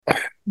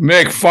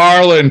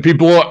McFarland,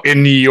 people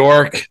in New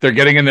York, they're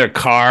getting in their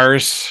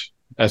cars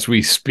as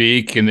we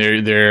speak, and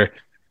they're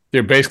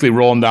basically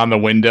rolling down the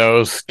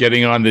windows,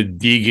 getting on the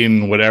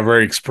Deegan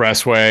whatever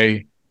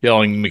expressway,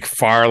 yelling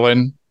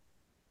McFarland,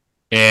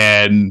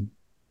 and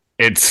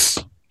it's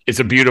it's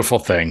a beautiful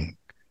thing.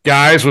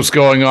 Guys, what's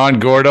going on?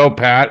 Gordo,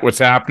 Pat, what's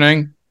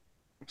happening?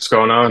 What's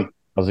going on?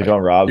 How's it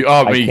going, Rob?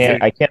 Oh, I me.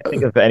 can't I can't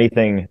think of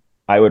anything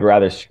I would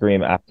rather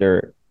scream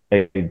after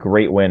a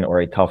great win or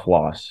a tough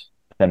loss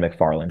than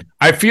McFarland.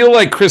 I feel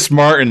like Chris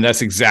Martin.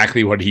 That's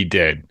exactly what he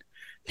did.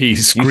 He You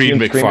see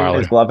screamed him screaming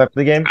his McFarland. glove after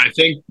the game? I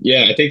think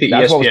the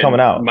That's what was ESPN coming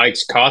out.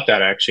 Mike's caught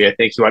that actually. I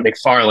think he went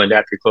McFarland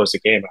after he closed the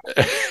game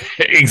out.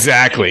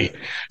 Exactly.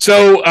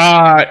 So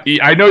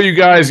I know you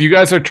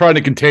guys are trying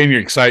to contain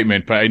your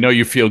excitement, but I know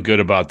you feel good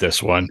about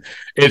this one.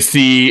 It's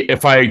the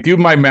if I do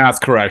my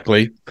math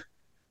correctly,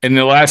 in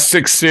the last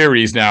 6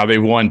 series now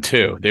they've won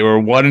two. They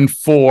were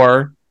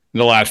 1-4 in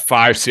the last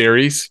 5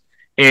 series,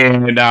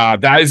 and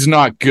that is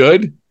not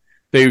good.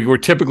 They were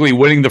typically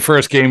winning the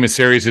first game of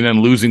series and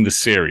then losing the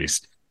series.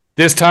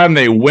 This time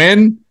they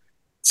win.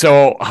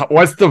 So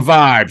what's the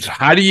vibes?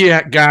 How do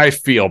you guys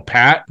feel?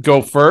 Pat,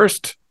 go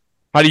first.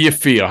 How do you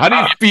feel? How do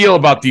you feel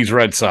about these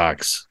Red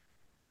Sox?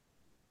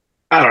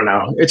 I don't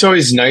know. It's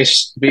always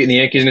nice beating the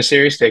Yankees in a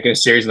series, taking a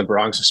series in the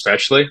Bronx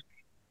especially.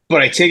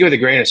 But I take it with a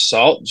grain of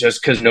salt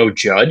just because no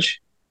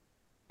judge.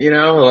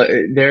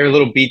 They're a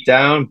little beat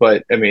down,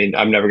 but I mean,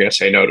 I'm never going to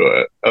say no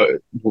to a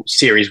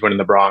series win in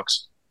the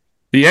Bronx.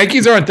 The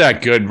Yankees aren't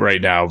that good right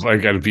now. I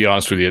got to be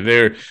honest with you.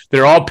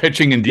 They're all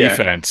pitching and Yeah.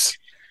 defense.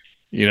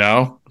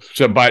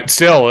 So but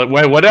still,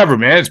 whatever,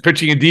 man. It's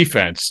pitching and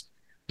defense.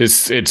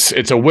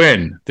 It's a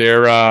win.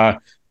 They're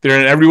in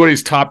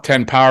everybody's top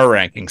 10 power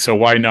ranking. So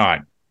why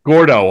not?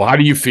 Gordo, how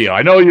do you feel?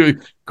 I know you.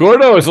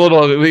 Gordo is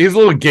he's a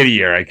little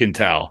giddier. I can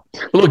tell.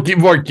 A little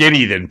more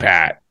giddy than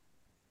Pat.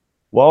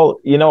 Well,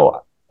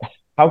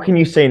 how can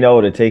you say no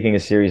to taking a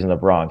series in the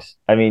Bronx?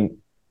 I mean,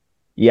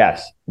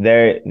 yes,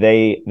 their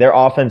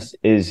offense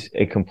is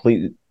a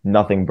complete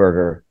nothing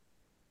burger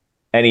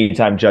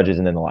anytime Judge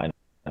isn't in the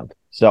lineup.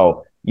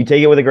 So you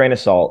take it with a grain of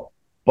salt.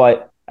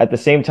 But at the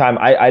same time,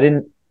 I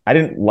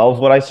didn't love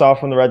what I saw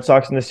from the Red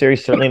Sox in the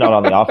series, certainly not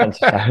on the offensive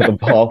side of the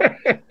ball.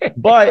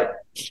 But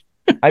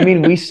I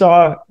mean, we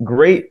saw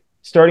great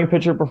starting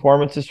pitcher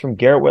performances from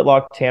Garrett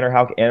Whitlock, Tanner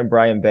Houck, and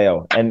Brian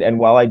Bayo. And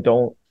while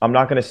I'm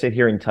not going to sit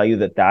here and tell you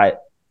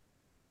that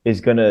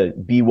is going to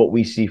be what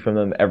we see from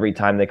them every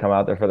time they come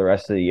out there for the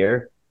rest of the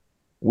year.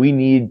 We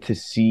need to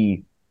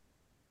see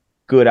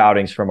good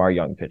outings from our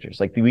young pitchers.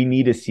 Like, we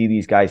need to see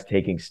these guys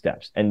taking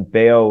steps. And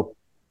Bayo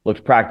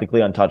looked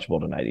practically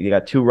untouchable tonight. He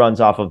got 2 runs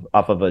off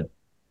of a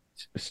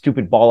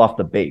stupid ball off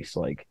the base.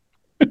 Like,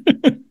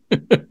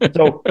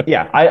 so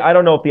yeah, I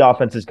don't know if the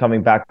offense is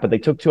coming back, but they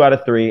took 2 out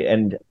of 3.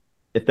 And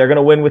if they're going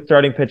to win with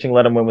starting pitching,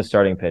 let them win with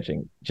starting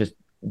pitching. Just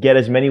get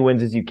as many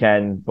wins as you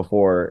can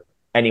before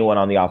anyone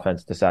on the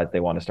offense decides they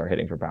want to start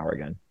hitting for power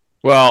again.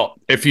 Well,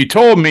 if you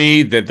told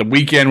me that the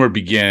weekend were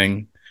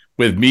beginning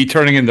with me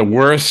turning in the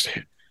worst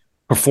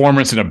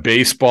performance in a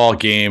baseball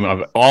game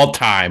of all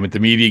time at the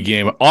media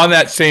game on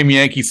that same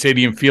Yankee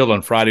Stadium field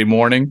on Friday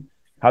morning.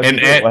 How did you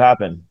do it? What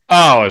happened?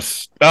 I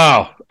was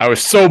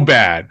so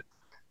bad.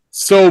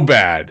 So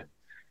bad.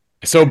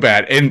 So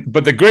bad.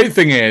 But the great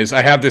thing is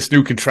I have this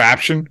new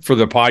contraption for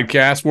the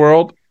podcast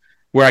world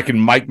where I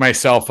can mic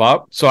myself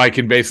up. So I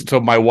can basically,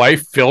 so my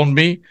wife filmed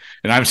me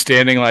and I'm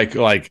standing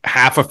like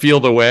half a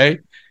field away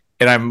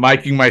and I'm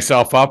miking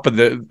myself up.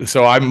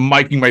 So I'm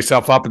miking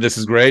myself up and this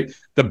is great.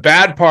 The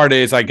bad part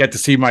is I get to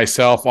see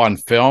myself on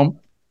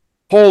film.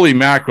 Holy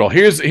mackerel.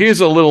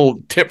 Here's a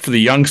little tip for the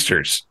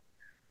youngsters.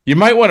 You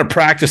might want to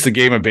practice the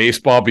game of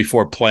baseball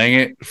before playing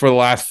it for the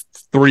last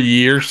 3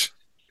 years.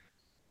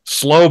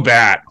 Slow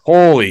bat.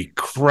 Holy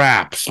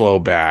crap, slow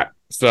bat.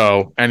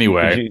 So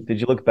anyway. Did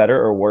you look better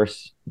or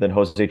worse than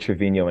Jose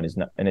Trevino in his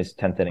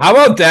 10th inning? How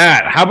about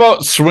that? How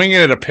about swinging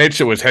at a pitch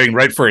that was heading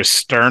right for his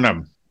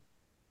sternum?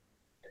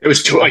 It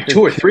was two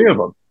or three of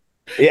them.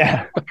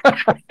 Yeah.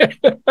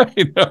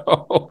 I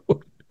know.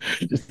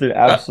 Just an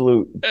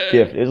absolute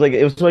gift.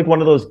 It was like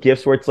one of those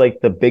gifts where it's like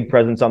the big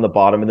presents on the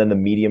bottom and then the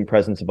medium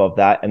presents above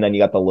that, and then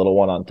you got the little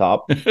one on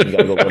top. You got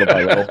to go little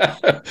by little.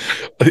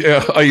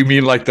 Yeah. Oh, you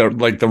mean like the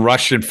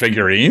Russian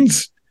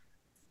figurines?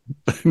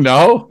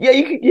 No? Yeah,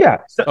 you could, yeah.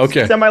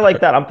 Okay. Semi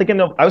like that. I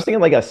was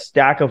thinking like a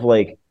stack of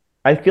like,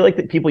 I feel like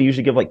that people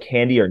usually give like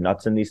candy or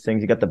nuts in these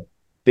things. You got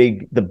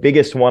the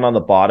biggest one on the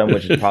bottom,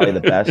 which is probably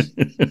the best.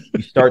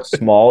 You start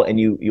small and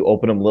you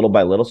open them little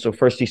by little. So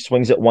first he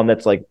swings at one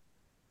that's like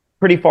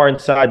pretty far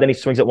inside, then he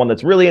swings at one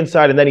that's really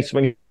inside, and then he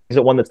swings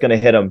at one that's going to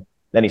hit him,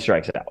 then he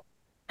strikes it out.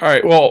 All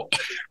right, well,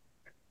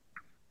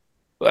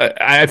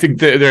 I think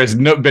there's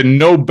been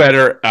no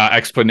better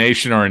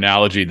explanation or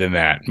analogy than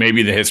that.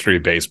 Maybe the history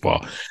of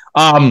baseball.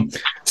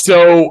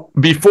 So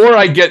before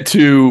I get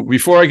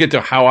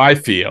to how I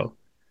feel,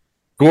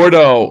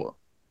 Gordo,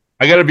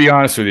 I got to be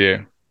honest with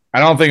you. I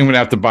don't think I'm going to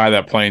have to buy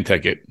that plane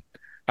ticket.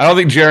 I don't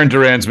think Jaron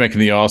Duran's making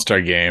the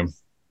All-Star game.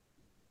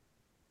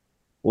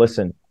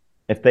 Listen,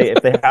 If they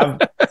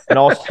have an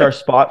all-star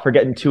spot for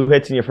getting 2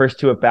 hits in your first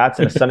 2 at-bats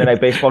in a Sunday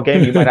night baseball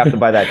game, you might have to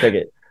buy that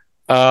ticket.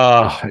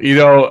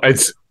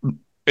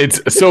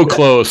 It's so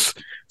close,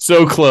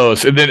 so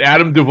close. And then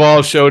Adam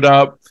Duvall showed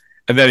up,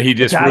 and then he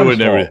just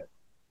ruined everything.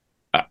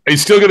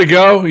 He's still gonna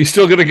go. He's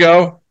still gonna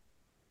go.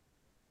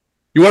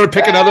 You want to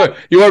pick another?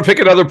 You want to pick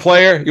another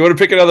player? You want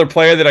to pick another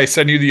player that I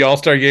send you the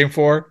All-Star game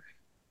for?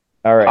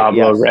 All right,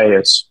 Pablo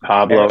Reyes.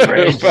 Pablo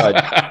Reyes.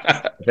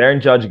 If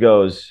Aaron Judge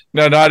goes,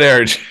 no, not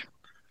Aaron.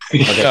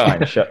 Okay, fine.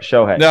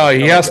 Shohei. No,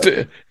 he has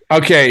to.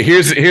 Okay,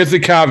 here's the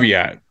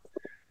caveat.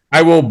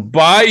 I will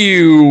buy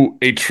you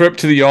a trip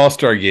to the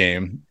All-Star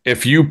game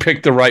if you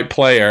pick the right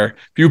player.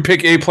 If you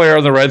pick a player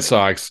on the Red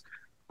Sox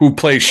who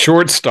plays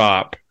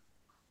shortstop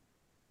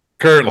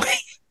currently.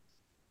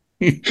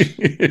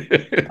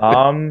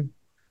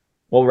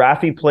 Well,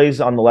 Rafi plays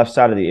on the left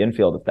side of the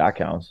infield, if that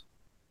counts.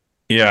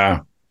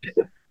 Yeah.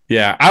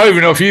 I don't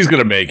even know if he's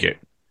going to make it.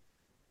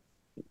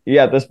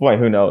 Yeah, at this point,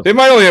 who knows? They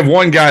might only have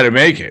one guy to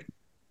make it.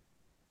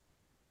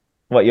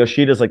 What,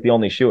 Yoshida's like the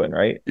only shoe-in,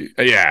 right?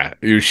 Yeah,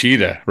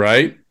 Yoshida,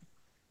 right?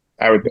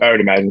 I would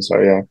imagine so,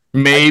 yeah.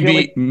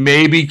 Maybe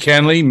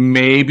Kenley,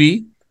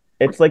 maybe.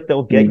 It's like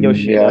they'll get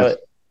Yoshida,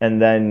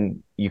 and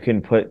then you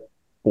can put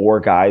 4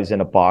 guys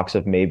in a box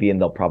of maybe,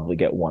 and they'll probably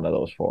get one of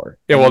those 4.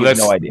 Yeah, well, that's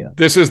no idea.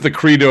 This is the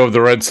credo of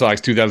the Red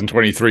Sox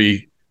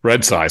 2023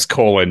 Red Sox,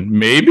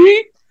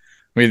 maybe?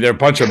 I mean, they're a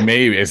bunch of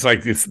maybe. It's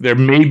like they're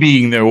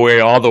maybeing their way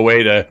all the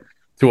way to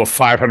a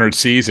 500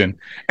 season.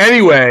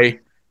 Anyway,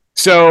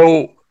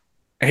 so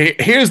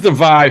here's the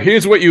vibe.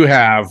 Here's what you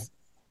have.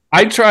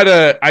 I try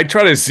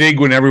to zig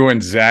when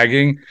everyone's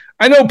zagging.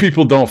 I know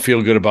people don't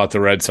feel good about the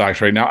Red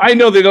Sox right now. I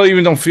know they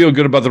don't feel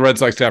good about the Red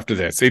Sox after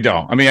this. They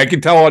don't. I mean, I can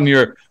tell on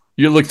your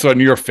looks on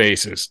your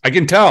faces. I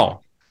can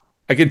tell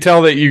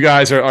that you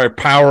guys are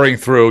powering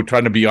through,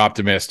 trying to be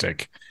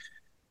optimistic.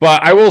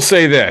 But I will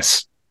say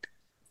this.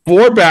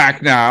 4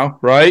 back now,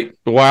 right?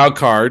 The wild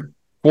card.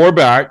 4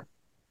 back.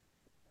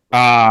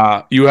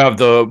 You have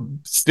the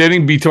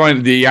standing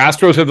between the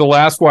Astros have the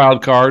last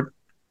wild card,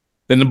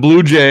 then the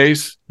Blue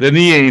Jays, then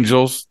the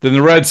Angels, then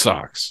the Red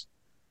Sox.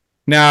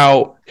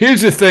 Now,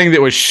 here's the thing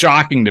that was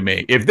shocking to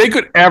me. If they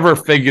could ever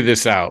figure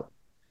this out,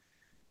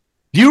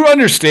 do you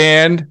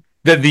understand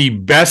that the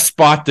best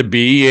spot to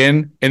be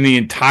in the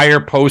entire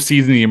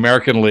postseason in the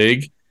American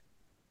League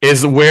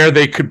is where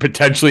they could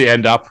potentially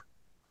end up?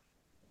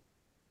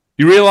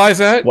 You realize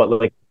that? What,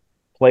 like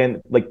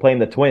playing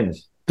the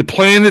Twins?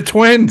 Playing the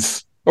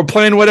Twins or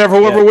playing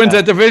whoever wins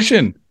that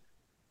division.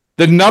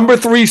 The number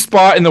 3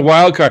 spot in the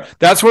wild card.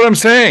 That's what I'm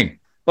saying.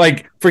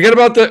 Like, forget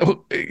about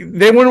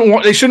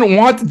they shouldn't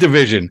want the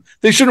division.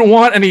 They shouldn't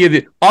want any of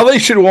the. All they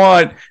should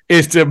want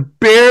is to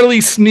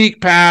barely sneak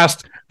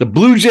past the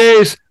Blue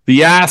Jays,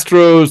 the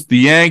Astros, the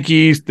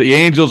Yankees, the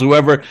Angels,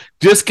 whoever.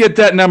 Just get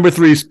that number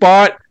 3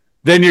 spot.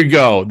 Then you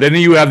go. Then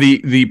you have the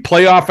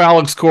playoff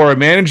Alex Cora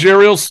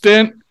managerial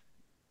stint.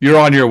 You're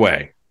on your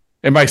way.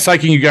 Am I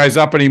psyching you guys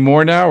up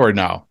anymore now or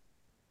no?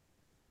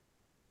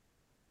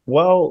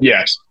 Well,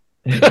 yes.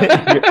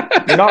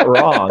 you're not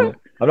wrong.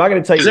 I'm not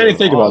going to tell you. I didn't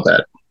think about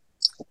that.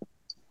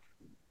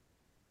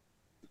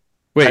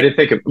 Wait, I didn't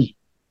think of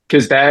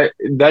because that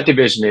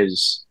division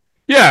is.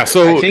 Yeah,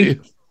 so you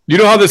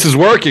know how this is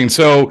working.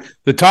 So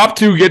the top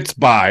 2 gets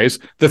buys.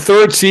 The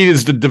 3rd seed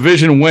is the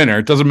division winner.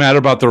 It doesn't matter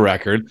about the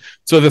record.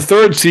 So the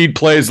 3rd seed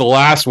plays the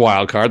last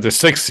wild card, the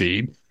 6th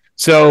seed.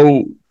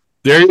 So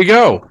there you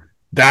go.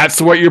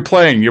 That's what you're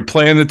playing. You're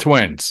playing the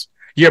Twins.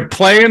 You're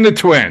playing the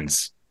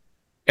Twins.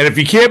 And if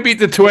you can't beat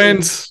the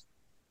Twins,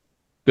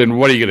 then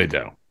what are you going to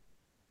do?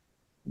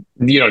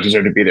 You don't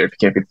deserve to be there if you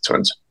can't beat the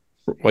Twins.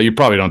 Well, you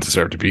probably don't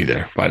deserve to be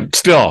there, but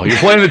still, you're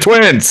playing the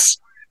Twins.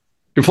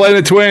 You're playing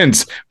the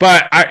Twins.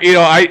 But I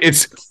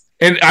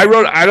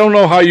don't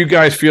know how you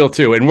guys feel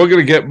too. And we're going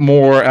to get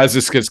more as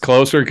this gets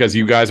closer because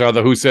you guys are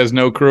the Who Says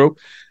No crew.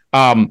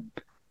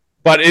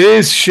 But it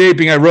is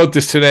shaping, I wrote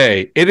this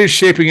today, it is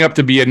shaping up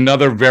to be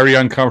another very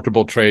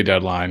uncomfortable trade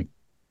deadline.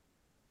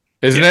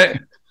 Isn't it?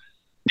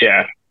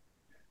 Yeah.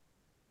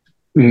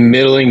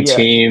 Middling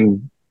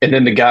team. And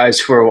then the guys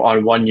who are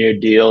on 1-year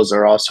deals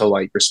are also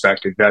like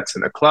respected vets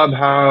in the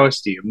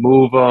clubhouse. Do you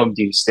move them?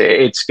 Do you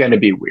stay? It's going to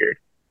be weird.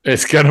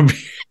 It's going to be.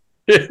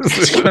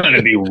 It's going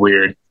to be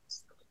weird.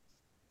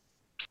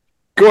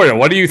 Gordon,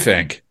 what do you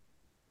think?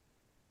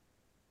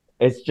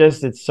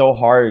 It's so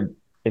hard.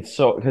 It's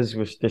so because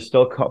there's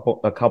still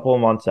a couple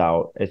of months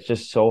out. It's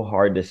just so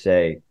hard to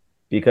say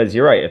because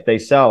you're right. If they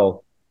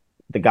sell,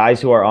 the guys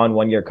who are on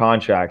 1-year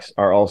contracts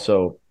are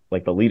also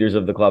like the leaders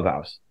of the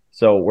clubhouse.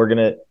 So we're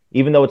gonna,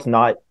 even though it's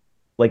not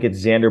like it's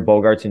Xander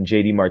Bogaerts and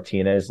JD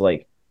Martinez,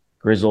 like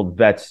grizzled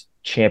vets,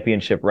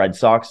 championship Red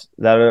Sox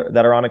that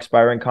are on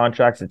expiring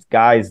contracts. It's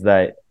guys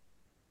that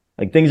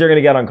like things are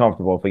gonna get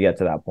uncomfortable if we get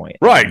to that point.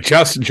 Right,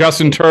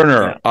 Justin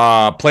Turner,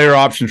 player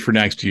options for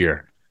next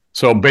year.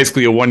 So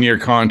basically a 1-year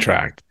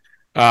contract.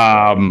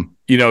 Adam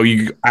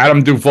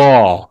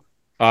Duvall.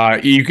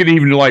 You could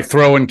even like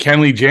throw in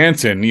Kenley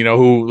Jansen,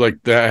 who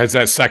has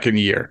that 2nd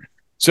year.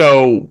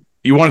 So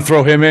you want to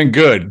throw him in?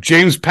 Good.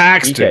 James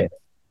Paxton.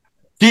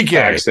 Kike.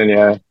 Paxton,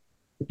 yeah.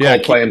 Yeah,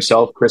 Coldplay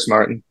himself, Chris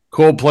Martin.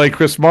 Coldplay,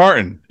 Chris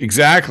Martin.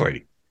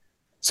 Exactly.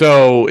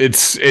 So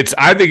it's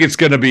I think it's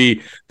going to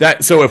be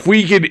that. So if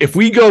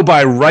we go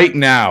by right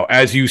now,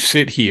 as you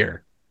sit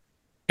here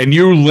and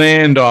you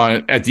land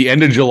on at the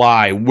end of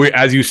July,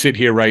 as you sit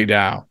here right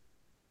now,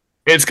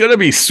 it's going to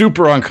be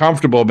super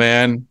uncomfortable,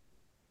 man.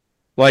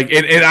 Like,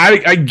 and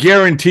I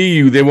guarantee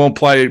you they won't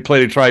try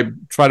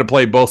to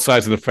play both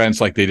sides of the fence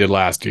like they did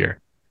last year.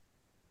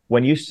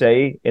 When you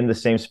say in the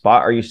same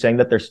spot, are you saying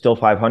that they're still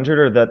 500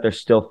 or that they're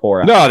still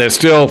 4 out? No, they're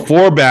still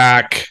 4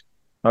 back.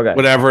 Okay.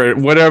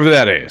 Whatever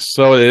that is.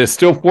 So it's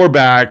still 4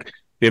 back.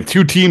 They have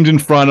 2 teams in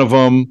front of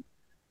them.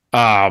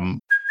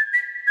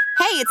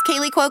 Hey, it's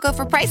Kaylee Cuoco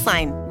for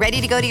Priceline.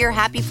 Ready to go to your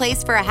happy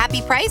place for a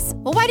happy price?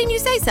 Well, why didn't you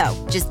say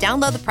so? Just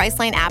download the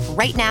Priceline app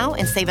right now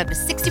and save up to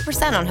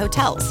 60% on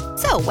hotels.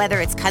 So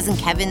whether it's Cousin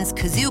Kevin's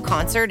Kazoo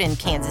Concert in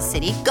Kansas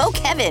City, go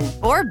Kevin,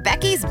 or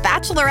Becky's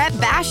Bachelorette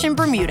Bash in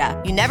Bermuda,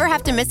 you never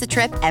have to miss a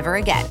trip ever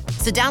again.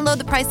 So download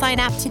the Priceline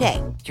app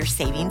today. Your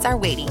savings are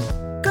waiting.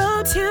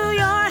 Go to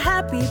your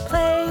happy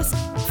place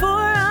for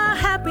a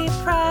happy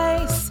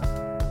price.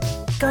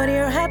 Go to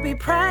your happy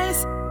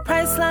price,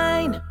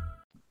 Priceline.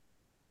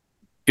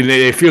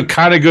 They feel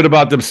kind of good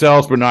about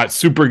themselves, but not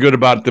super good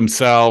about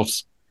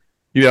themselves.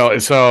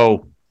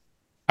 So,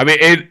 I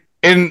mean,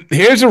 and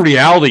here's a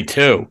reality,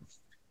 too,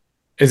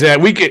 is that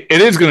it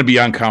is going to be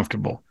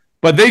uncomfortable.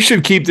 But they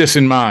should keep this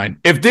in mind.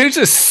 If there's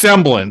a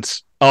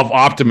semblance of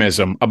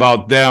optimism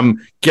about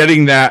them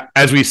getting that,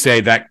 as we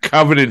say, that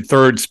coveted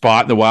 3rd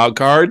spot in the wild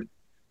card,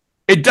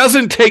 it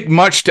doesn't take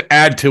much to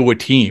add to a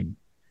team.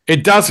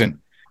 It doesn't.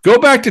 Go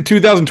back to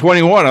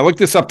 2021. I looked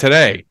this up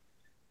today.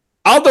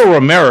 Aldo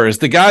Ramirez,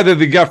 the guy that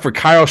they got for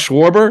Kyle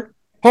Schwarber,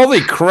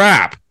 holy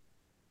crap.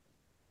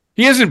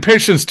 He hasn't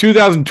pitched since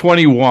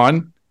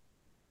 2021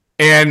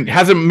 and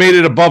hasn't made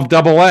it above AA.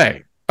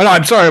 Oh, no,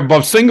 I'm sorry,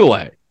 above single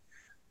A.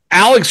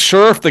 Alex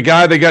Scherf, the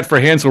guy they got for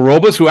Hansel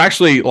Robles, who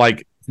actually,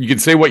 like, you can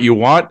say what you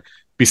want.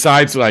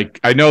 Besides, like,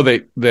 I know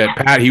that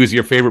Pat, he was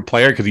your favorite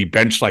player because he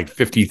benched like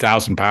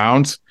 50,000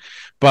 pounds.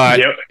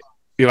 But Yep.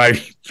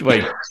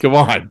 like, come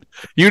on.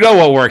 You know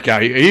what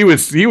workout. He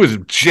was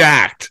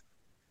jacked.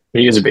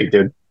 He is a big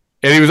dude.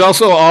 And he was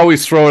also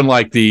always throwing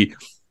like the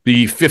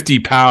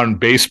 50-pound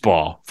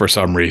baseball for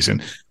some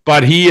reason.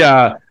 But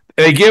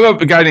they gave up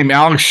a guy named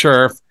Alex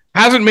Scherf,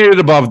 hasn't made it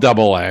above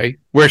AA,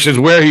 which is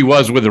where he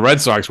was with the Red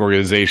Sox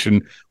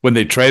organization when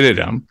they traded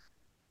him.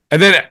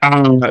 And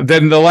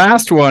then the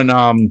last one,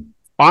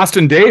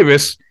 Austin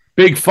Davis,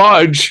 Big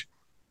Fudge.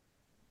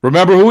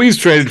 Remember who he's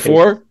traded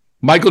for?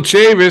 Michael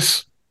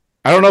Chavis.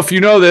 I don't know if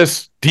you know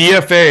this,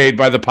 DFA'd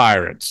by the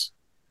Pirates.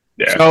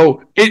 Yeah.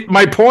 So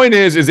my point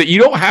is that you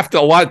don't have to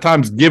a lot of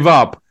times give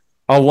up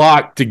a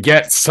lot to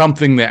get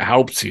something that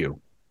helps you.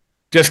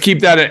 Just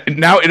keep that.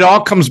 Now it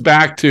all comes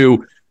back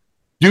to,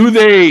 do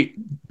they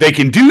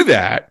can do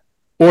that,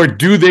 or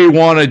do they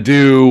want to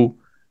do,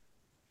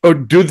 or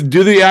do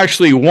they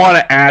actually want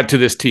to add to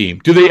this team?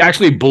 Do they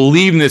actually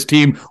believe in this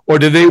team, or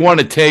do they want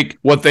to take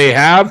what they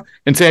have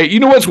and say, you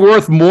know what's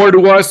worth more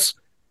to us?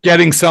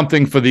 Getting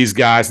something for these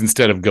guys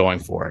instead of going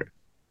for it.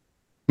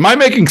 Am I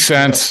making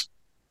sense?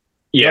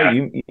 Yeah,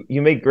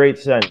 you make great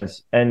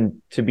sense.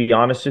 And to be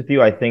honest with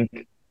you, I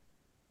think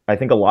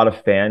a lot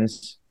of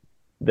fans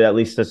that at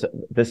least this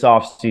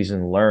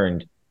offseason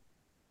learned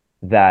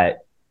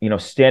that,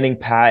 standing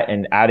pat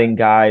and adding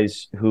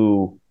guys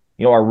who,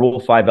 are Rule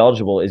 5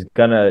 eligible is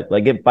gonna,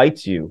 like, it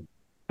bites you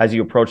as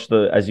you approach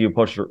the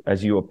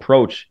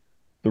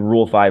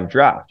Rule 5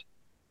 draft.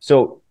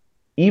 So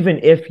even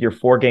if you're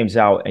 4 games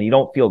out and you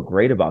don't feel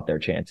great about their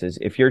chances,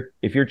 if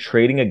you're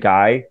trading a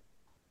guy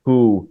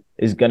who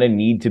is going to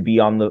need to be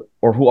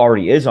or who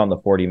already is on the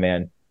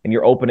 40-man, and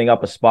you're opening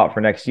up a spot for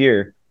next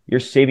year, you're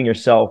saving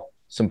yourself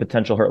some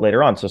potential hurt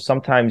later on. So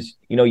sometimes,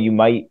 you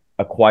might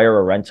acquire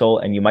a rental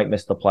and you might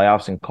miss the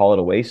playoffs and call it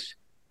a waste.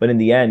 But in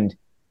the end,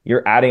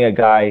 you're adding a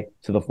guy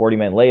to the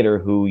 40-man later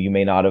who you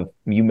may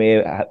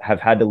have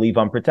had to leave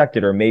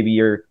unprotected, or maybe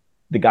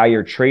the guy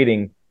you're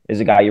trading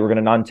is a guy you were going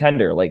to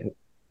non-tender.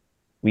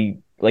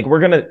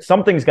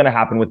 Something's going to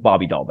happen with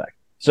Bobby Dahlbeck.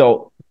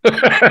 So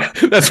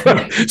that's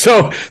right.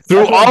 So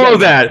through all of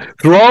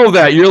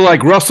that, you're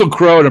like Russell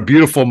Crowe in A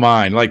Beautiful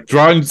Mind, like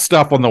drawing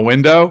stuff on the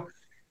window,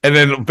 and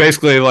then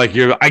basically like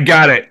I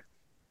got it.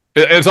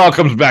 It all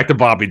comes back to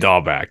Bobby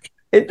Dahlbeck.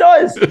 It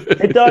does.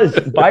 It does.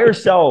 Buy or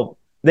sell.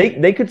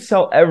 They could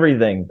sell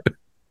everything,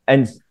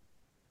 and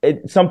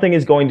something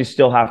is going to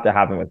still have to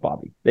happen with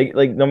Bobby.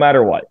 No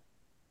matter what.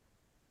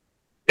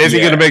 Is he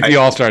going to make the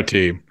All-Star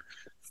team?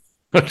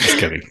 I'm just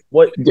kidding.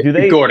 What do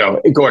they?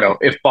 Gordo,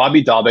 if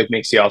Bobby Dahlbeck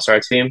makes the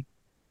All-Star team,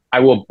 I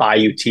will buy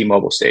you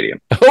T-Mobile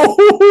Stadium.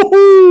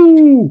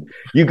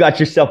 You got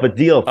yourself a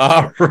deal.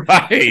 All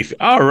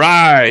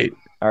right.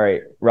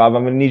 Rob,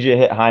 I'm going to need you to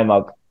hit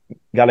Heimuk.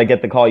 Got to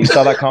get the call. You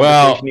saw that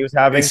conversation he was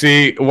having?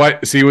 See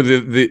with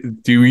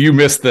you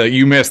missed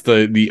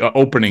the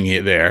opening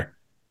here there.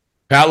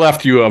 Pat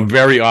left you a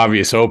very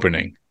obvious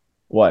opening.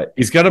 What?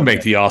 He's going to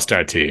make the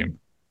All-Star team.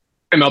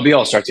 MLB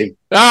All-Star team.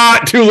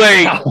 Too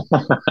late.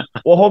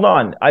 Well, hold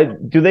on.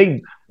 Do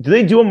they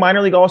do a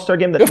minor league all-star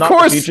game that's Of not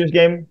course. the Futures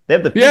game? They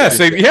have the Yes,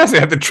 Futures game. they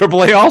have the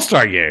AAA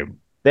All-Star game.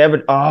 They have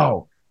it.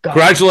 Oh, God.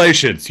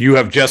 Congratulations, you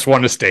have just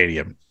won a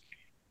stadium.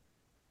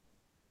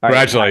 All right,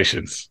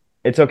 Congratulations.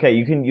 it's okay.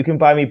 You can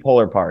buy me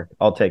Polar Park.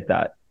 I'll take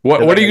that.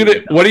 What are you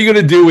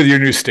gonna do with your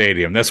new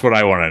stadium? That's what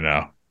I want to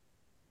know.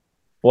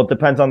 Well, it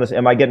depends on this.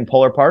 Am I getting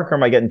Polar Park or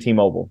am I getting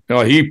T-Mobile?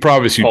 Oh, he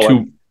promised you Polar.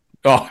 two.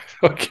 Oh,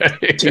 okay.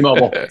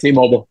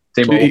 T-Mobile.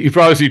 He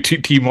promised you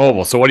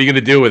T-Mobile. So what are you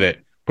gonna do with it?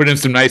 Put in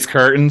some nice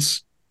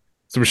curtains,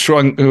 some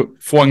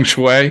feng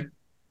shui.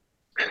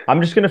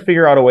 I'm just gonna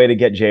figure out a way to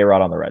get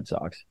J-Rod on the Red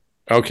Sox.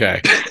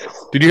 Okay.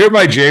 Did you hear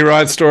my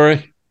J-Rod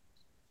story?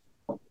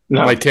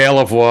 No. My tale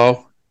of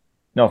woe.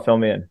 No, fill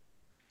me in.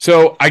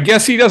 So I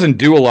guess he doesn't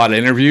do a lot of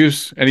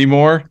interviews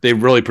anymore. They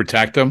really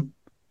protect him.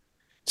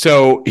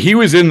 So he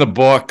was in the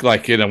book,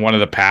 like in one of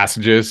the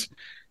passages.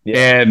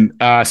 Yeah. And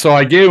so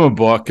I gave him a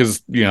book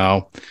because,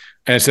 and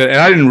I said, and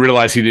I didn't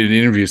realize he did an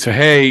interview. So,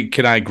 hey,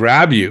 can I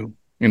grab you,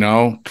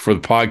 for the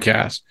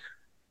podcast?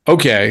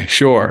 Okay,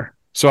 sure.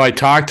 So I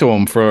talked to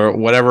him for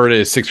whatever it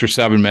is, 6 or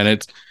 7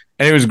 minutes.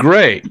 And it was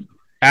great.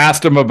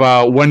 Asked him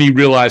about when he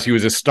realized he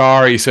was a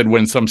star. He said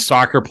when some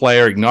soccer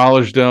player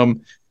acknowledged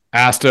him.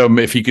 Asked him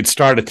if he could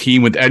start a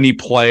team with any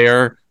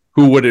player,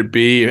 who would it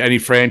be, any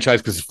franchise?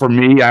 Because for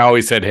me, I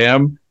always said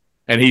him,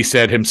 and he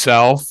said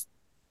himself.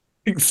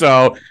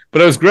 So,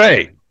 but it was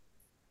great,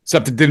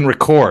 except it didn't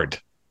record.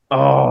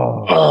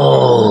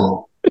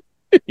 Oh.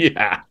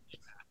 Yeah.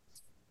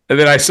 And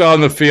then I saw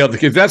in the field,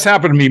 because that's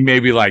happened to me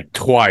maybe like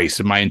twice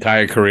in my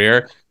entire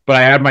career, but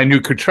I had my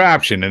new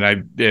contraption and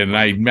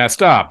I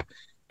messed up.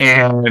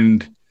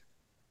 And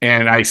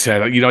I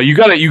said, you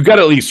got to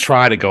at least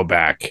try to go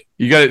back.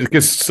 You got to,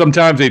 because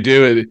sometimes they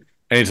do it,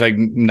 and it's like,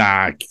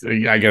 nah,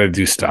 I got to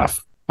do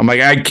stuff. I'm like,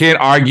 I can't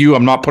argue.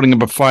 I'm not putting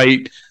up a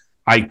fight.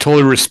 I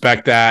totally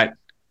respect that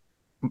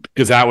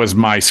because that was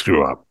my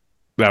screw up.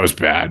 That was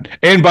bad.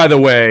 And by the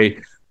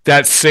way,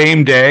 that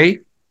same day,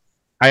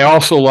 I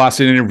also lost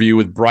an interview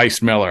with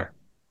Bryce Miller,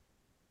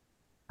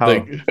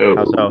 How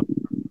so?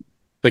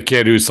 the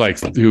kid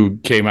who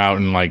came out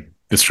and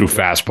just threw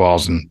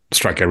fastballs and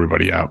struck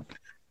everybody out.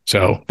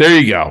 So there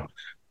you go.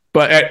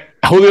 But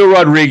Julio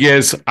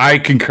Rodriguez, I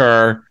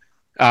concur.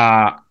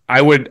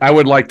 I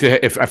would like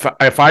to,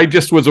 if I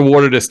just was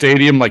awarded a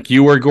stadium like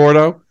you were,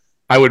 Gordo,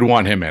 I would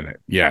want him in it.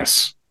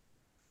 Yes.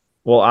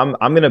 Well,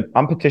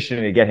 I'm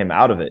petitioning to get him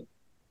out of it.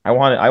 I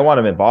want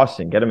him in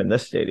Boston. Get him in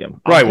this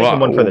stadium. I'm taking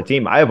one for the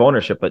team. I have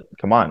ownership, but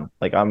come on,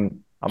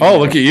 oh,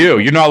 look at you!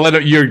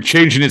 You're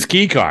changing his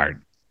key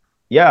card.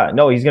 Yeah,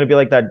 no, he's gonna be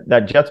like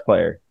that Jets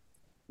player.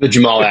 The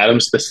Jamal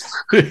Adams.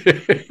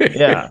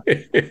 Yeah.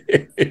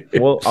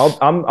 Well,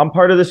 I'm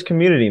part of this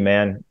community,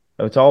 man.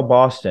 It's all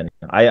Boston.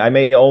 I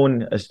may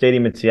own a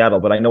stadium in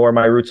Seattle, but I know where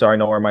my roots are. I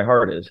know where my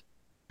heart is.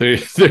 There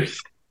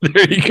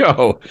you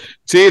go.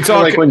 See, it's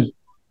all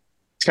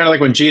it's kind of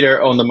like when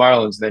Jeter owned the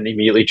Marlins, then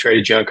immediately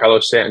traded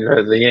Giancarlo Stanton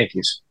to the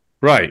Yankees.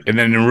 Right, and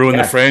then ruined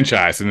the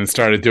franchise, and then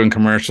started doing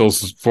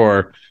commercials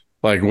for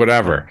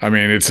whatever. I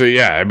mean, it's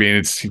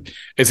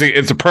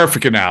a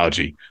perfect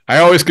analogy. I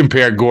always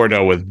compare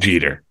Gordo with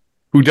Jeter.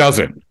 Who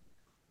doesn't?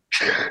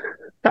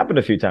 Happened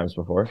a few times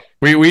before.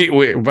 We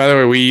by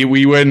the way,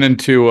 we went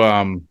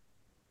into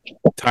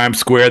Times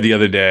Square the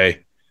other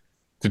day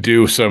to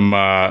do some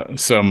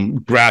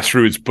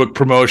grassroots book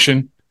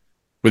promotion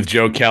with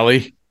Joe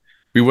Kelly.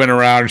 We went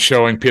around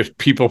showing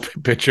people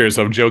pictures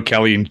of Joe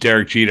Kelly and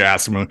Derek Jeter,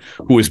 asking them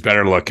who was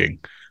better looking.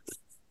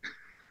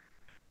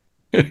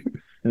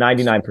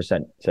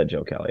 99% said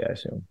Joe Kelly, I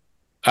assume.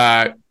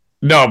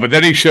 No, but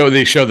then they showed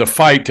the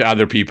fight to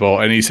other people,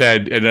 and he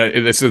said, and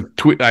this is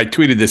I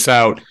tweeted this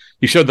out.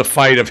 He showed the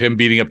fight of him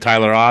beating up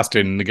Tyler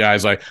Austin, and the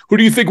guy's like, "Who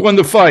do you think won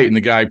the fight?" And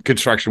the guy,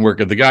 construction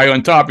worker, the guy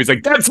on top, he's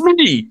like, "That's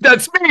me,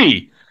 that's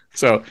me."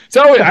 So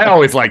I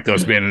always like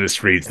those man in the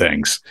street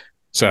things.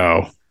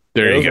 So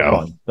there you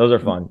go. Those are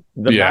fun.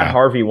 The Matt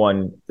Harvey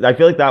one, I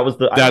feel like that was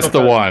that's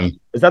the one.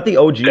 Is that the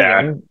OG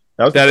one?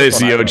 That is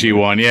the OG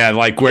one, yeah.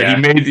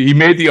 He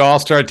made the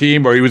All-Star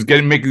team, or he was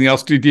making the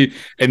All-Star team,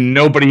 and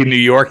nobody in New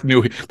York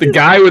knew. The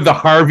guy with the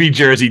Harvey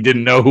jersey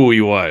didn't know who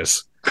he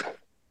was.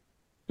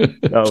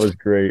 That was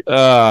great.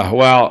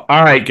 Well,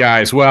 all right,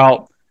 guys.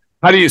 Well,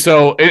 how do you?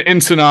 So,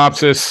 in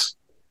synopsis,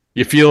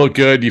 you feel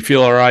good? You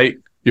feel all right?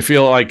 You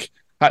feel like,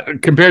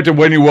 compared to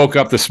when you woke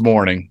up this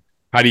morning,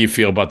 how do you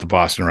feel about the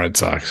Boston Red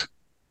Sox?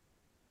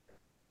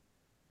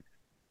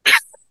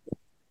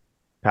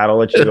 Pat, I'll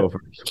let you go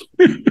first.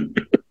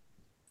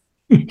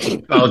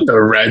 About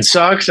the Red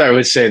Sox, I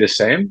would say the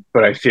same,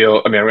 but I'm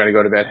going to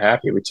go to bed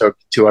happy. We took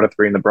 2 out of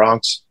 3 in the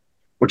Bronx,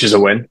 which is a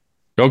win.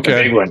 Okay.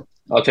 A big win.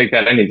 I'll take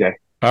that any day.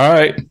 All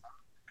right.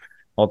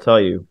 I'll tell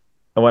you.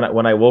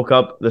 When I woke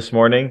up this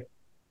morning,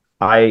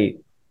 I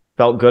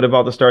felt good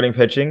about the starting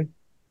pitching.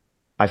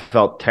 I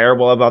felt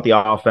terrible about the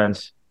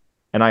offense,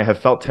 and I have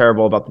felt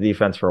terrible about the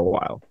defense for a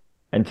while.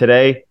 And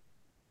today,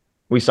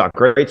 we saw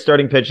great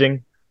starting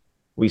pitching.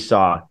 We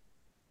saw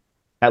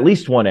at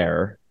least one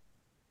error.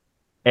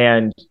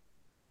 And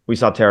we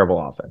saw terrible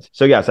offense.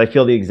 So, yes, I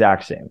feel the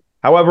exact same.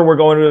 However, we're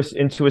going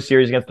into a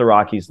series against the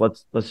Rockies.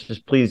 Let's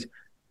just please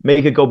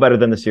make it go better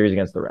than the series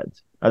against the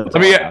Reds.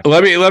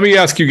 Let me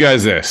ask you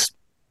guys this.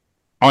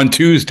 On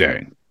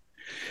Tuesday,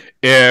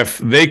 if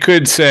they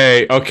could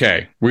say,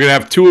 okay, we're going to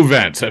have 2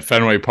 events at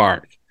Fenway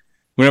Park.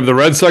 We're going to have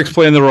the Red Sox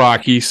playing the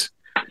Rockies,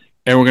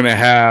 and we're going to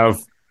have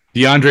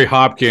DeAndre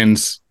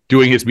Hopkins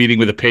doing his meeting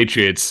with the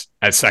Patriots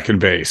at second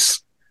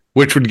base.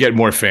 Which would get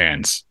more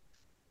fans?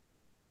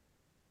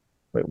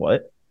 Wait,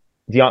 what?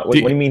 What do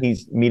you mean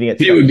he's meeting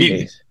at It would second be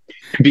base?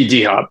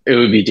 D-Hop. It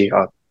would be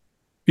D-Hop.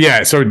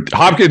 Yeah, so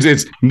Hopkins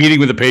is meeting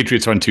with the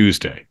Patriots on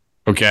Tuesday.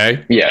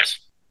 Okay? Yes.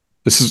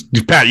 This is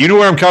Pat, you know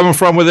where I'm coming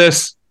from with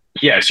this?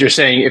 Yes, you're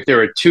saying if there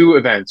were 2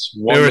 events,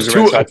 one was the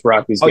Red Sox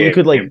Rockies game, you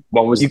could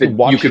one was you could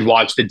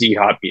watch the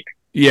D-Hop meeting.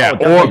 Yeah,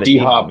 or Or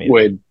D-Hop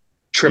would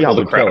triple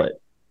the crowd.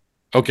 It.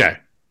 Okay.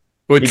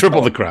 It would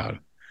triple the crowd.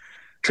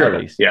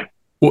 Triple, yeah.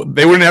 Well,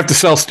 they wouldn't have to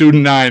sell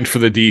student nines for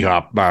the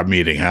D-Hop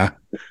meeting, huh?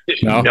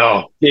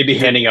 No, they'd be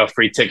handing out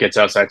free tickets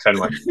outside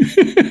Fenway.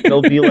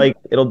 It'll be like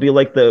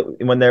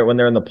when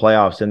they're in the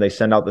playoffs and they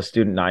send out the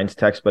student nines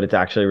text, but it's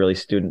actually really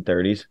student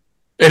 30s.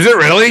 Is it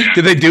really?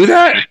 Did they do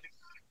that?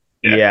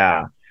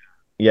 Yeah.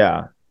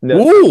 No,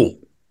 Ooh.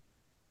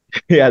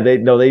 yeah, they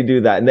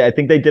do that, and I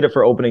think they did it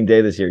for opening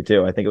day this year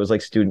too. I think it was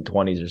like student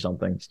 20s or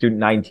something, student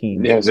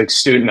 19. Yeah, it's like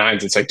student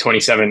nines. It's like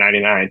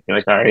 $27.99. You're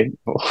like, all right,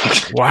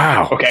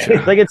 wow, okay.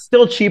 It's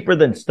still cheaper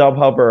than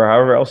StubHub or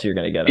however else you're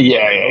going to get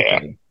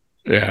them.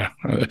 Yeah.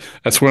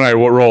 That's when I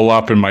roll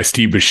up in my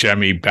Steve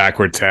Buscemi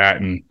backwards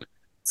hat and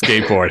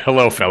skateboard.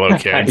 Hello, fellow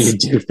kids.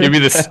 Give me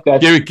this.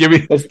 Give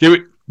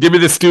me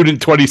the student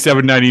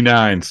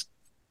 $27.99s.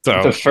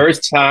 So the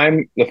first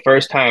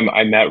time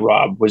I met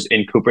Rob was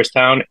in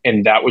Cooperstown,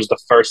 and that was the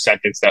first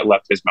sentence that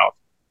left his mouth.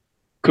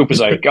 Coop was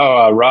like,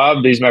 "Oh,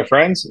 Rob, these my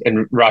friends,"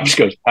 and Rob just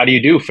goes, "How do you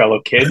do,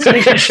 fellow kids?" And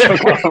he just shook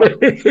off.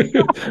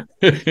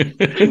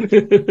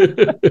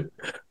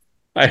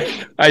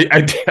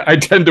 I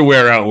tend to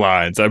wear out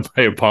lines.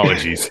 My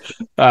apologies.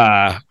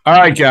 All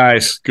right,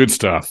 guys. Good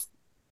stuff.